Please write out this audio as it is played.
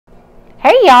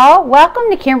Hey y'all,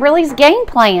 welcome to Kimberly's Game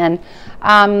Plan.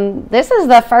 This is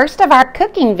the first of our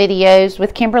cooking videos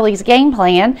with Kimberly's Game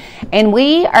Plan, and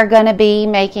we are going to be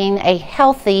making a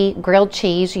healthy grilled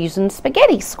cheese using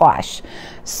spaghetti squash.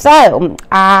 So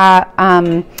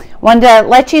I wanted to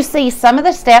let you see some of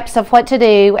the steps of what to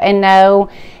do and know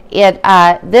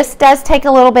this does take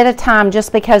a little bit of time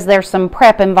just because there's some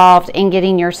prep involved in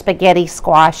getting your spaghetti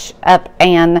squash up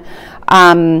and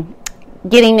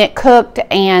getting it cooked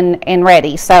and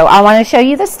ready. So I want to show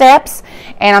you the steps,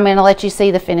 and I'm going to let you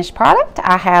see the finished product.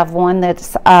 I have one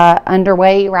that's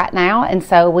underway right now, and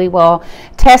so we will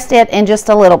test it in just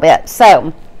a little bit.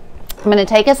 So I'm going to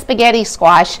take a spaghetti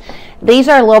squash. These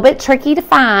are a little bit tricky to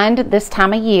find this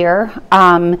time of year.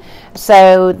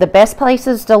 So the best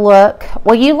places to look,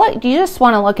 well, you just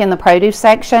want to look in the produce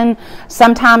section.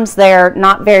 Sometimes they're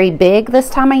not very big this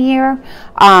time of year.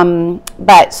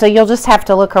 But so you'll just have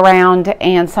to look around,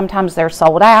 and sometimes they're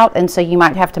sold out, and so you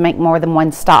might have to make more than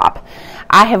one stop.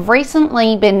 I have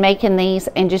recently been making these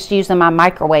and just using my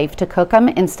microwave to cook them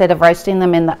instead of roasting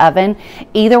them in the oven.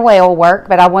 Either way will work,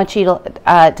 but I want you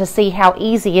to see how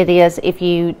easy it is if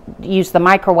you use the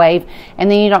microwave, and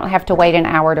then you don't have to wait an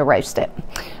hour to roast it.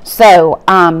 So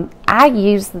I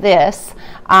use this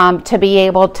to be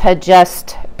able to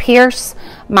just pierce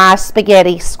my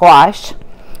spaghetti squash,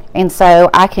 and so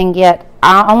I can get,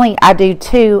 I do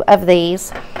 2 of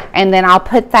these, and then I'll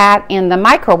put that in the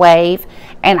microwave,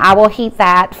 and I will heat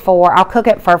that I'll cook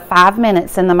it for 5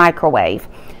 minutes in the microwave.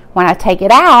 When I take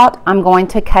it out, I'm going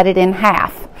to cut it in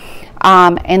half.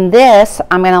 And this,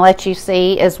 I'm going to let you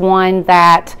see, is one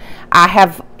that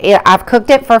I've cooked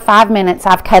it for 5 minutes.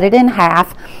 I've cut it in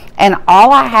half, and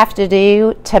all I have to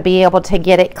do to be able to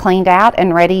get it cleaned out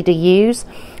and ready to use,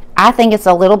 I think it's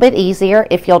a little bit easier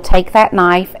if you'll take that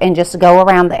knife and just go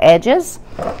around the edges.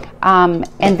 And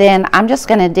then I'm just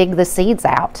going to dig the seeds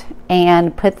out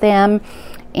and put them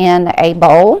in a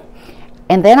bowl.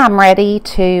 And then I'm ready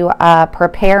to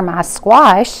prepare my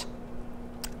squash.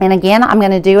 And again, I'm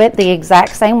going to do it the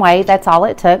exact same way. That's all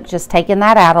it took, just taking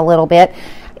that out a little bit.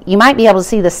 You might be able to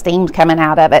see the steam coming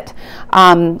out of it.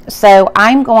 So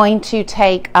I'm going to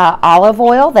take olive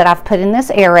oil that I've put in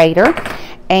this aerator,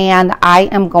 and I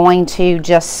am going to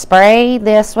just spray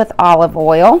this with olive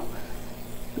oil.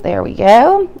 There we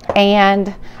go.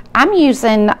 And I'm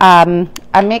using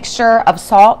a mixture of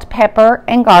salt, pepper,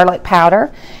 and garlic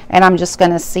powder, and I'm just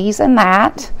going to season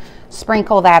that,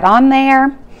 sprinkle that on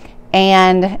there,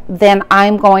 and then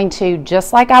I'm going to,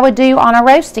 just like I would do on a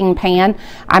roasting pan,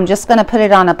 I'm just going to put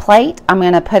it on a plate. I'm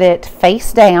going to put it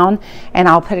face down, and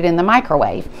I'll put it in the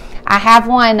microwave. I have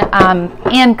one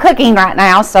in cooking right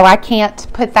now, so I can't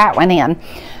put that one in.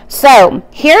 So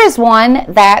here is one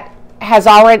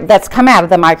that's come out of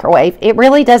the microwave. It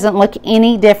really doesn't look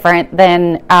any different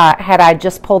than had I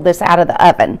just pulled this out of the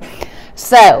oven.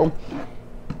 So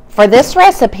for this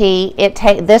recipe,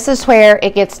 this is where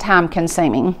it gets time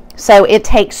consuming. So it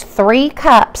takes 3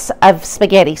 cups of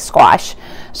spaghetti squash.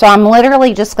 So I'm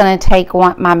literally just going to take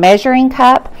my measuring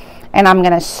cup, and I'm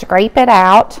going to scrape it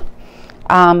out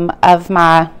of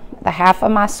the half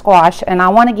of my squash, and I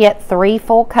want to get 3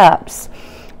 full cups.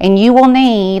 And you will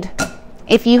need,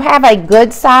 if you have a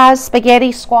good size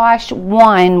spaghetti squash,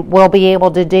 1 will be able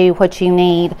to do what you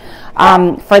need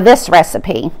for this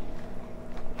recipe.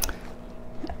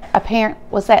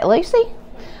 Was that Lucy?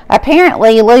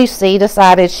 Apparently Lucy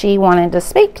decided she wanted to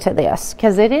speak to this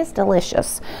because it is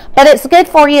delicious, but it's good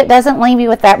for you. It doesn't leave you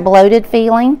with that bloated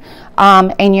feeling,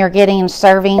 and you're getting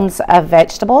servings of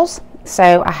vegetables.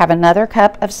 So I have another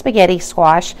cup of spaghetti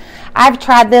squash. I've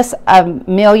tried this a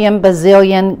million,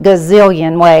 bazillion,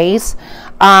 gazillion ways,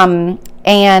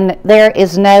 and there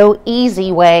is no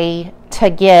easy way to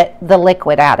get the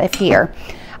liquid out of here.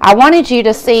 I wanted you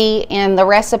to see in the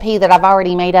recipe that I've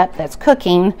already made up that's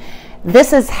cooking,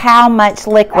 this is how much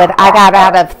liquid I got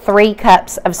out of 3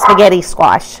 cups of spaghetti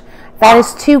squash. That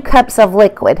is 2 cups of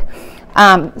liquid.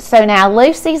 So now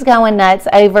Lucy's going nuts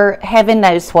over heaven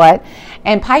knows what,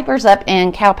 and Piper's up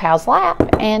in Cow Pal's lap,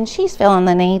 and she's feeling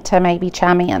the need to maybe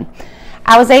chime in.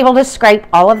 I was able to scrape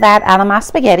all of that out of my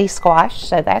spaghetti squash,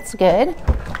 so that's good.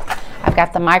 I've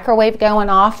got the microwave going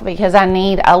off because I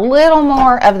need a little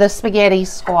more of the spaghetti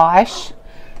squash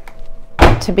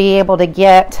to be able to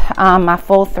get my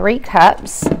full 3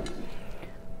 cups.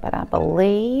 But I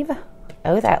believe,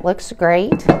 oh, that looks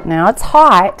great. Now it's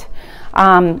hot,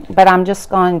 but I'm just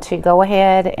going to go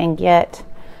ahead and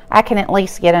I can at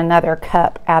least get another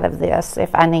cup out of this if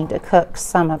I need to cook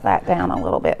some of that down a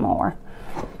little bit more.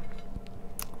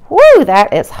 Woo,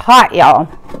 that is hot, y'all.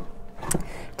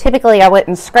 Typically, I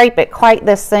wouldn't scrape it quite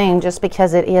this soon just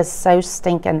because it is so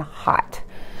stinking hot.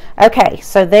 Okay,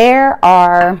 so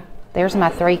there's my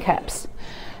 3 cups.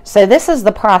 So this is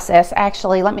the process.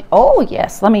 Actually, let me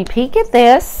peek at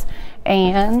this,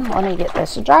 and let me get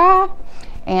this dry.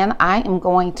 And I am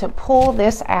going to pull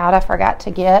this out. I forgot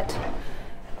to get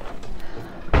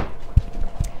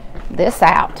this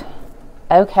out.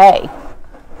 Okay.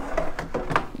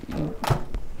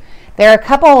 There are a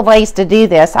couple of ways to do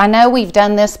this. I know we've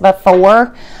done this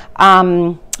before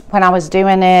when I was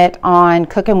doing it on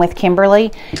Cooking with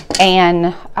Kimberly,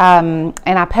 and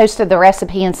I posted the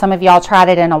recipe, and some of y'all tried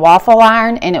it in a waffle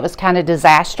iron, and it was kind of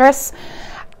disastrous.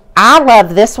 I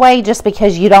love this way just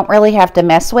because you don't really have to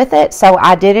mess with it. So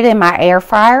I did it in my air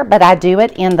fryer, but I do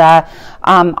it in the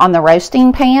on the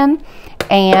roasting pan.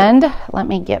 And let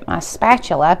me get my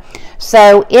spatula.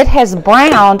 So it has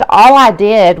browned. All I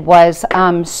did was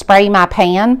spray my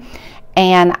pan,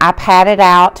 and I patted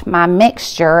out my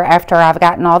mixture after I've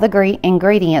gotten all the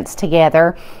ingredients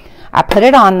together. I put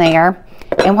it on there,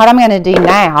 and what I'm going to do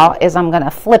now is I'm going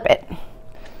to flip it.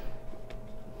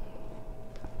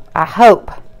 I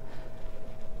hope.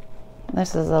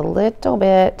 This is a little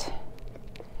bit.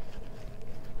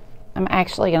 I'm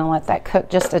actually going to let that cook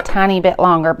just a tiny bit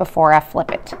longer before I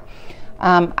flip it.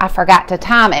 I forgot to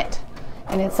time it,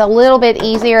 and it's a little bit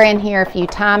easier in here if you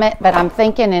time it, but I'm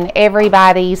thinking in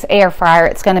everybody's air fryer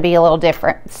it's going to be a little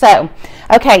different. So,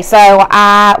 okay, so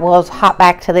I will hop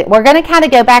back to the, we're going to kind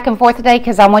of go back and forth today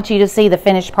because I want you to see the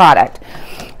finished product.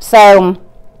 So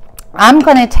I'm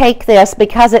going to take this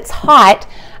because it's hot.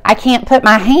 I can't put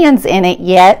my hands in it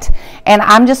yet, and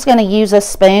I'm just going to use a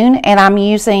spoon, and I'm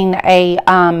using a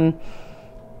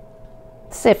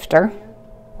sifter.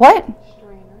 What?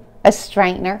 A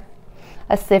strainer.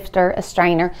 A sifter, a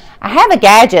strainer. I have a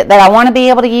gadget that I want to be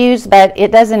able to use, but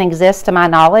it doesn't exist to my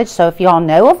knowledge. So if y'all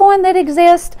know of one that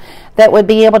exists that would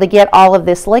be able to get all of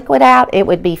this liquid out, it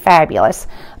would be fabulous,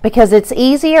 because it's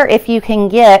easier if you can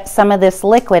get some of this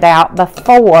liquid out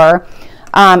before.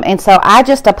 And so I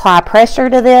just apply pressure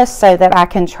to this so that I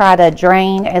can try to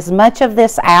drain as much of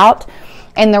this out.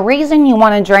 And the reason you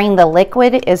want to drain the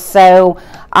liquid is so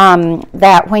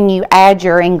that when you add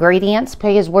your ingredients,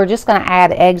 because we're just going to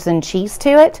add eggs and cheese to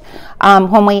it,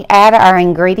 when we add our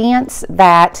ingredients,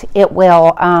 that it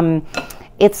will,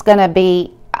 it's going to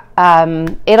be,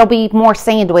 it'll be more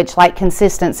sandwich-like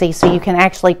consistency, so you can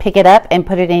actually pick it up and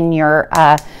put it in your,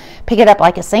 pick it up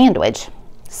like a sandwich.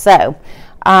 So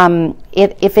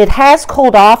if it has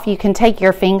cooled off, you can take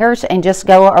your fingers and just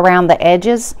go around the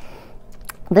edges.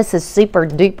 This is super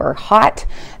duper hot,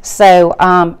 so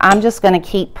I'm just going to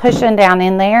keep pushing down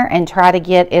in there and try to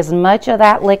get as much of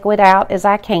that liquid out as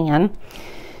I can.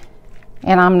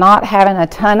 And I'm not having a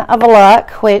ton of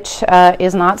luck, which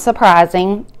is not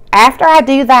surprising. After I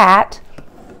do that,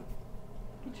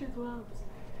 get your gloves.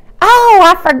 Oh,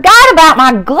 I forgot about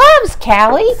my gloves,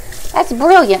 Callie. That's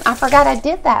brilliant. I forgot I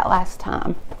did that last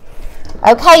time.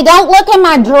 Okay, don't look in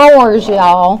my drawers,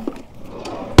 y'all.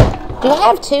 Do I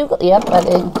have 2? Yep, I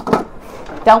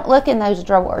do. Don't look in those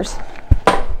drawers.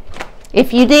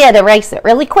 If you did, erase it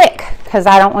really quick, because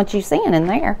I don't want you seeing in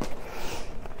there.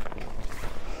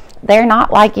 They're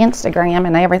not like Instagram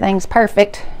and everything's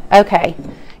perfect. Okay,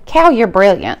 Cal, you're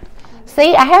brilliant.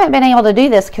 See, I haven't been able to do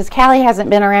this because Callie hasn't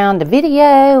been around to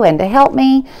video and to help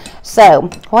me. So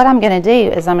what I'm going to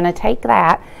do is I'm going to take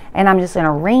that and I'm just going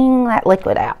to wring that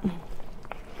liquid out.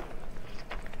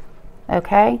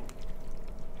 Okay.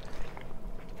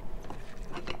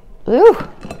 Ooh,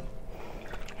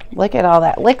 look at all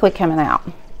that liquid coming out.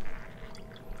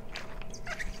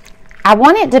 I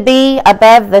want it to be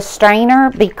above the strainer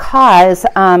because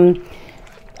I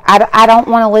don't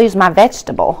want to lose my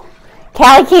vegetable.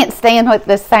 Callie can't stand what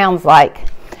this sounds like.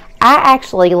 I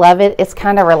actually love it. It's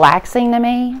kind of relaxing to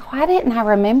me. Why didn't I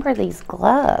remember these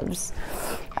gloves?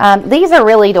 These are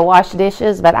really to wash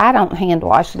dishes, but I don't hand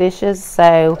wash dishes,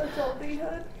 so... That's all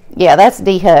D-Hud? Yeah, that's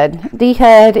D-Hud.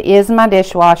 D-Hud is my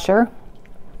dishwasher.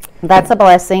 That's a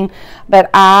blessing, but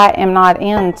I am not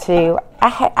into...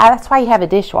 that's why you have a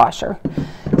dishwasher.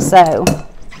 So,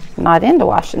 I'm not into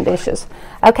washing dishes.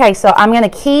 Okay, so I'm going to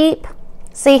keep...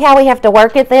 See how we have to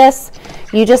work at this?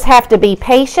 You just have to be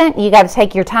patient. You got to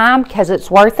take your time because it's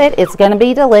worth it. It's going to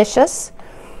be delicious.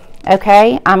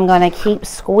 Okay, I'm going to keep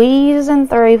squeezing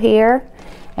through here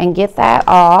and get that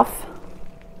off.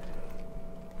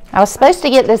 I was supposed to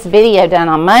get this video done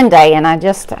on Monday and I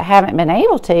just haven't been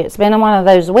able to. It's been one of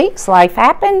those weeks. Life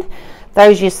happened,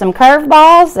 throws you some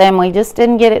curveballs, and we just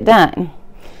didn't get it done.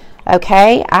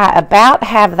 Okay, I about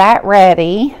have that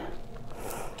ready.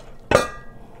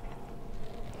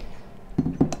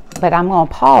 But I'm going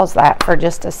to pause that for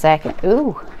just a second.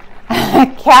 Ooh,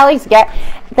 Callie's got,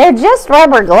 they're just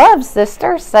rubber gloves,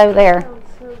 sister, so they're,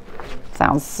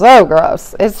 Sounds so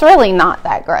gross. It's really not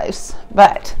that gross,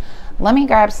 but let me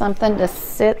grab something to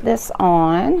sit this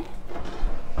on.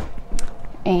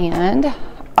 And,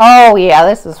 oh yeah,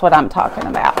 this is what I'm talking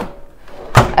about.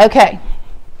 Okay.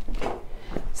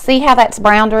 See how that's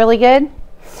browned really good?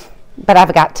 But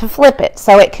I've got to flip it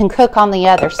so it can cook on the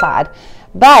other side.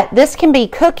 But this can be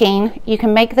cooking. You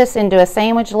can make this into a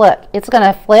sandwich. Look, it's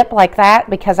going to flip like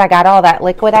that because I got all that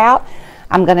liquid out.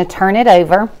 I'm going to turn it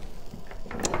over.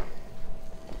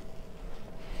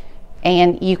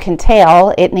 And you can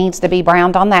tell it needs to be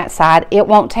browned on that side. It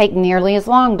won't take nearly as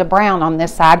long to brown on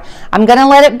this side. I'm going to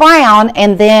let it brown,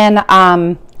 and then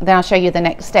I'll show you the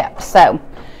next step. So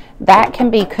that can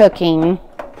be cooking.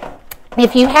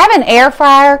 If you have an air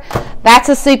fryer, that's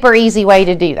a super easy way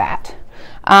to do that.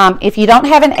 If you don't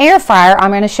have an air fryer, I'm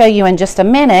going to show you in just a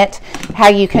minute how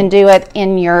you can do it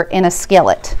in a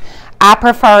skillet. I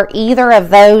prefer either of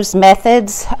those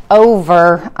methods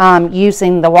over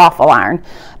using the waffle iron,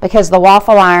 because the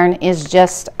waffle iron is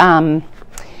just,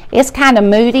 it's kind of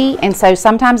moody, and so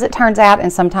sometimes it turns out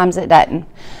and sometimes it doesn't.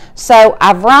 So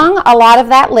I've wrung a lot of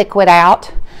that liquid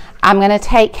out. I'm going to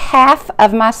take half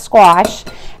of my squash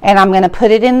and I'm going to put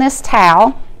it in this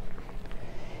towel.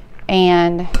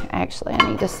 And actually I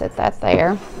need to sit that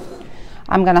there.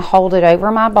 I'm going to hold it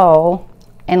over my bowl.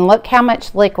 And look how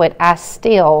much liquid I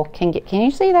still can get. Can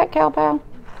you see that, Cow Pal?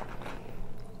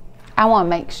 I want to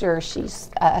make sure she's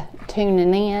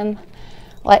tuning in,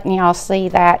 letting y'all see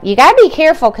that. You got to be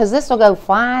careful because this will go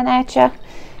flying at you.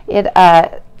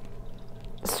 It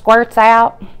squirts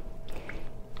out.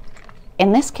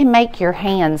 And this can make your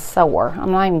hands sore.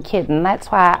 I'm not even kidding. That's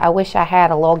why I wish I had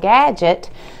a little gadget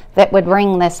that would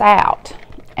wring this out.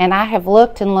 And I have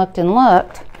looked and looked and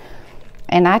looked,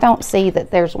 and I don't see that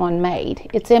there's one made.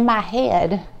 It's in my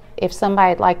head if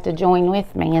somebody'd like to join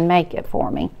with me and make it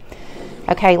for me.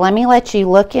 Okay, let me let you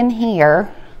look in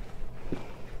here.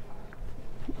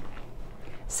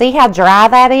 See how dry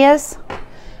that is?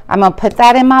 I'm going to put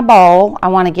that in my bowl. I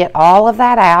want to get all of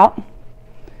that out.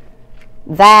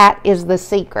 That is the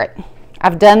secret.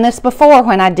 I've done this before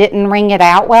when I didn't wring it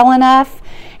out well enough,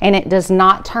 and it does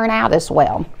not turn out as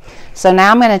well. So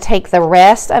now I'm going to take the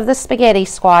rest of the spaghetti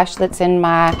squash that's in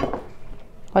my,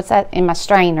 what's that, in my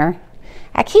strainer.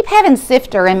 I keep having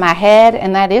sifter in my head,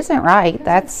 and that isn't right.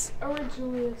 That's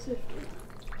originally a sifter.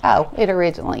 Oh, it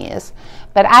originally is.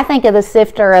 But I think of the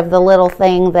sifter of the little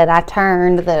thing that I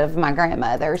turned of my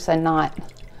grandmother's, and not,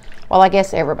 well, I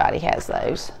guess everybody has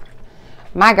those.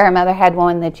 My grandmother had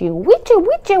one that you witcha,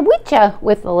 witcha, witcha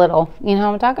with the little, you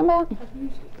know what I'm talking about?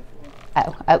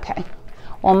 Oh, okay.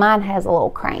 Well, mine has a little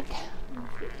crank.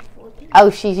 Oh,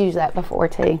 she's used that before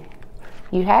too.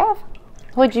 You have?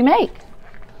 What'd you make?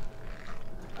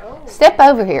 Oh. Step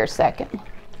over here a second.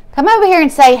 Come over here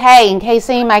and say hey in case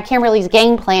any of my Kimberly's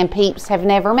Game Plan peeps have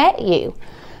never met you.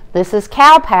 This is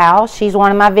Cow Pal. She's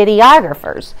one of my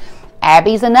videographers.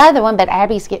 Abby's another one, but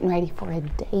Abby's getting ready for a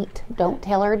date. Don't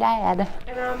tell her dad.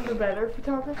 And I'm the better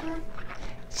photographer?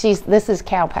 This is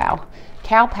Cow Pal.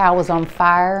 Cow Pal was on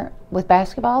fire with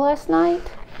basketball last night.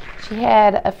 She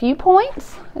had a few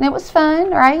points, and it was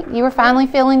fun, right? You were finally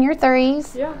feeling your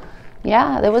threes. Yeah.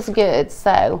 Yeah, that was good.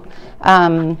 So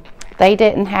they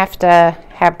didn't have to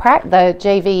have the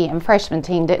JV and freshman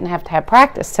team didn't have to have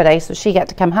practice today, so she got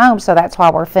to come home, so that's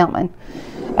why we're filming.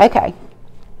 Okay,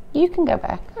 you can go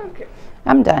back. Okay.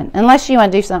 I'm done, unless you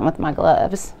want to do something with my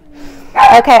gloves.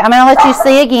 Okay, I'm going to let you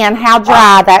see again how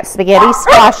dry that spaghetti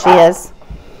squash is.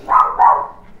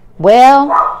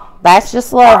 Well, that's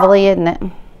just lovely, isn't it?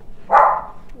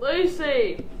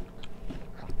 Lucy.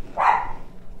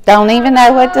 Don't even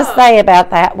know what to say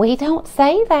about that. We don't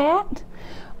say that.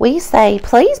 We say,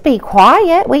 please be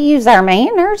quiet. We use our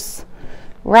manners,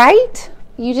 right?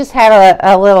 You just had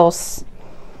a little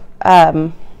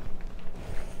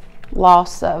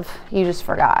loss of, you just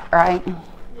forgot, right?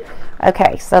 Yeah.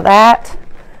 Okay, so that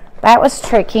was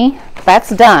tricky. That's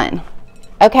done.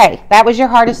 Okay, that was your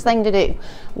hardest thing to do.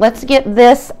 Let's get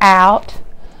this out.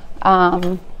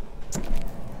 Oh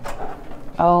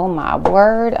my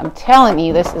word, I'm telling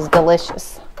you, this is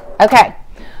delicious. Okay,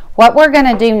 what we're going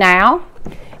to do now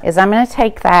is I'm going to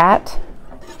take that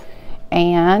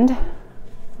and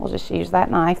we'll just use that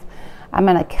knife. I'm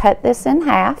going to cut this in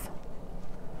half.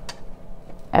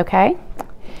 Okay,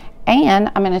 and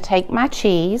I'm going to take my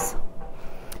cheese.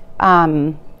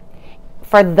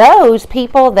 For those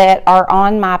people that are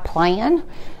on my plan,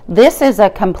 this is a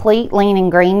complete lean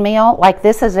and green meal. Like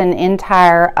this is an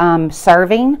entire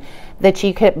serving that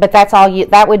you could, but that's all you,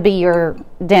 that would be your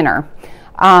dinner.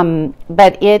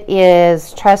 But it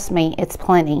is, trust me, it's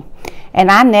plenty. And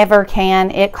I never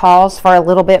can. It calls for a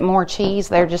little bit more cheese.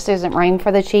 There just isn't room for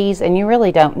the cheese, and you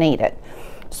really don't need it.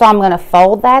 So I'm going to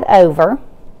fold that over,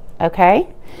 okay?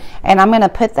 And I'm going to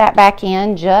put that back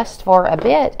in just for a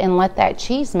bit and let that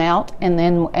cheese melt,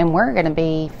 and we're going to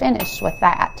be finished with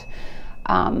that.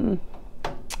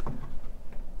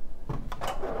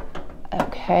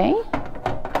 Okay.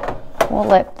 We'll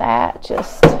let that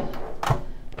just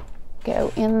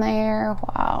go in there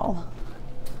while...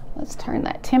 Let's turn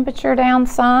that temperature down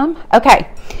some. Okay,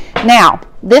 now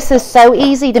this is so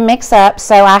easy to mix up.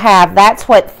 So that's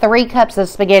what 3 cups of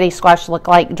spaghetti squash look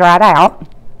like dried out.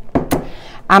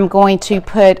 I'm going to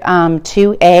put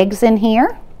 2 eggs in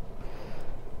here,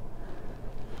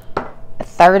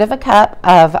 1/3 of a cup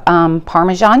of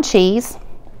Parmesan cheese.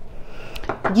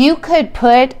 You could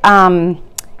put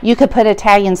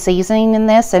Italian seasoning in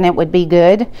this and it would be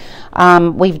good.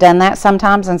 We've done that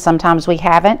sometimes and sometimes we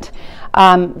haven't.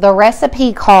 The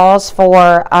recipe calls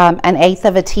for 1/8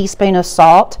 of a teaspoon of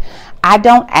salt. I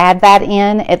don't add that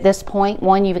in at this point.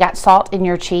 One, you've got salt in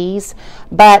your cheese,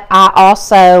 but I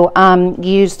also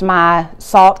used my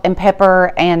salt and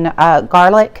pepper and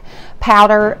garlic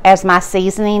powder as my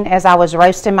seasoning as I was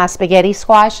roasting my spaghetti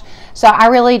squash. So I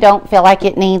really don't feel like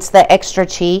it needs the extra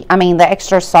the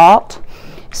extra salt.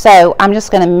 So I'm just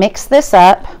going to mix this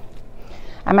up.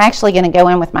 I'm actually going to go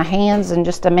in with my hands in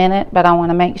just a minute, but I want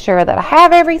to make sure that I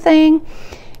have everything.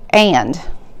 And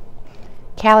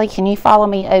Callie, can you follow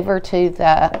me over to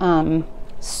the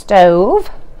stove?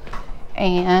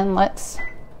 And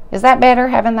is that better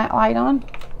having that light on?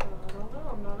 I don't know.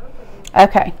 I'm not over there.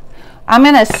 Okay. I'm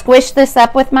going to squish this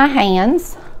up with my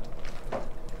hands,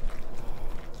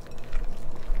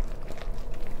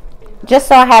 just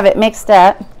so I have it mixed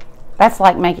up. That's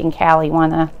like making Callie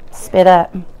want to spit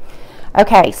up.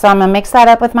 Okay, so I'm going to mix that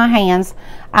up with my hands.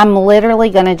 I'm literally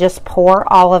going to just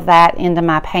pour all of that into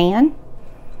my pan.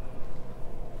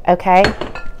 Okay.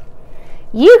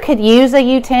 You could use a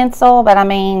utensil, but I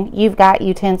mean, you've got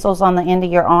utensils on the end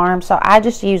of your arm, so I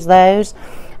just use those.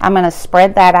 I'm going to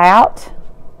spread that out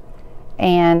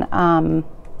and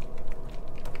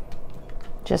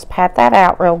just pat that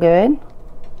out real good.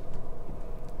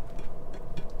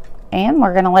 And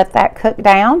we're going to let that cook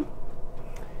down.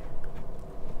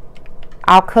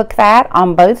 I'll cook that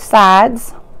on both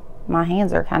sides. My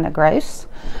hands are kind of gross.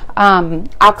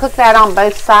 I'll cook that on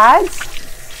both sides.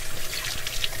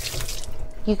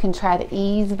 You can try to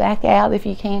ease back out if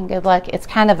you can. Good luck. It's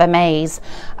kind of a maze.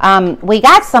 We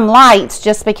got some lights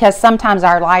just because sometimes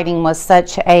our lighting was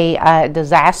such a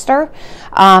disaster.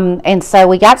 And so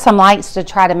we got some lights to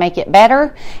try to make it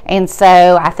better. And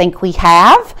so I think we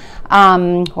have.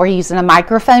 We're using a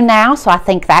microphone now, so I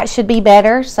think that should be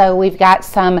better. So we've got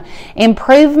some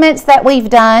improvements that we've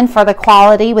done for the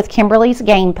quality with Kimberly's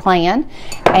game plan.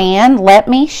 And let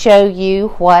me show you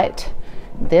what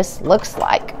this looks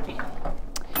like.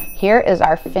 Here is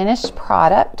our finished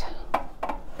product.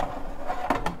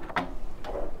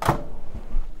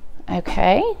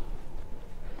 Okay.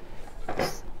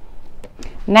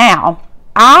 Now,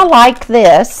 I like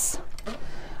this.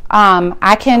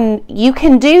 You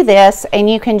can do this and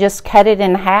you can just cut it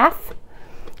in half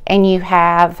and you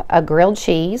have a grilled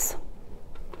cheese.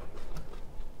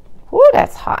 Ooh,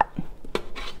 that's hot.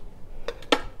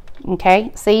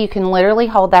 Okay, see, you can literally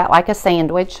hold that like a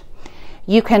sandwich.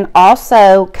 You can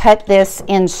also cut this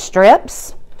in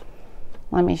strips.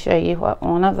 Let me show you what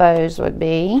one of those would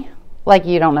be. Like,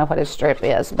 you don't know what a strip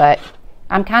is, but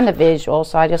I'm kind of visual,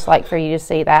 so I just like for you to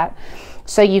see that.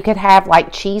 So you could have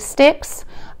like cheese sticks,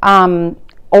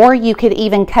 or you could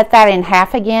even cut that in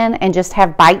half again and just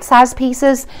have bite-sized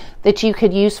pieces that you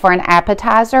could use for an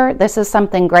appetizer. This is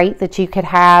something great that you could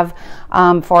have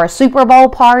for a Super Bowl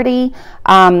party.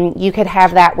 You could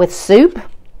have that with soup.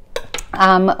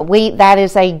 That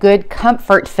is a good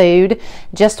comfort food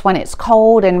just when it's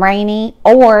cold and rainy,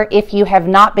 or if you have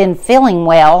not been feeling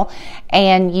well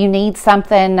and you need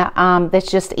something that's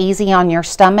just easy on your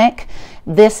stomach.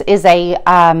 This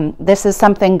is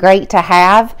something great to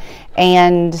have,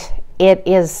 and it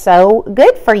is so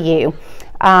good for you.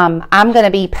 I'm going to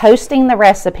be posting the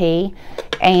recipe,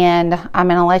 and I'm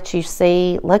going to let you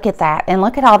see. Look at that, and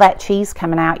look at all that cheese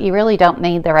coming out. You really don't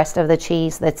need the rest of the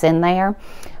cheese that's in there.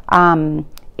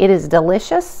 It is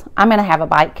delicious. I'm going to have a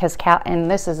bite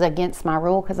and this is against my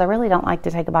rule because I really don't like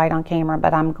to take a bite on camera,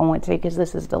 but I'm going to because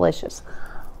this is delicious.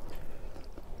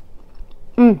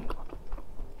 The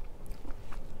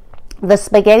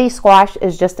spaghetti squash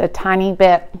is just a tiny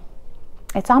bit,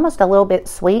 it's almost a little bit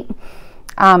sweet.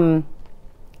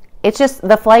 It's just,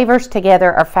 the flavors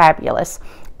together are fabulous.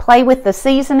 play with the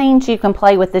seasonings. You can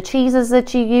play with the cheeses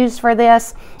that you use for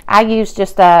this. I use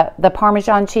just the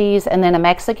Parmesan cheese and then a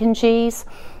Mexican cheese.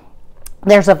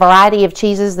 There's a variety of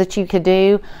cheeses that you could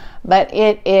do, but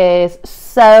it is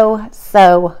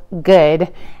so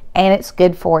good, and it's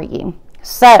good for you.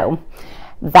 So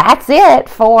that's it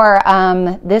for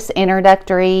this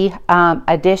introductory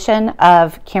edition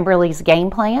of Kimberly's Game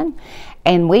Plan,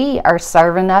 and we are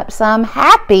serving up some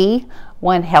happy,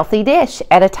 one healthy dish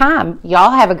at a time. Y'all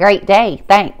have a great day.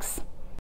 Thanks.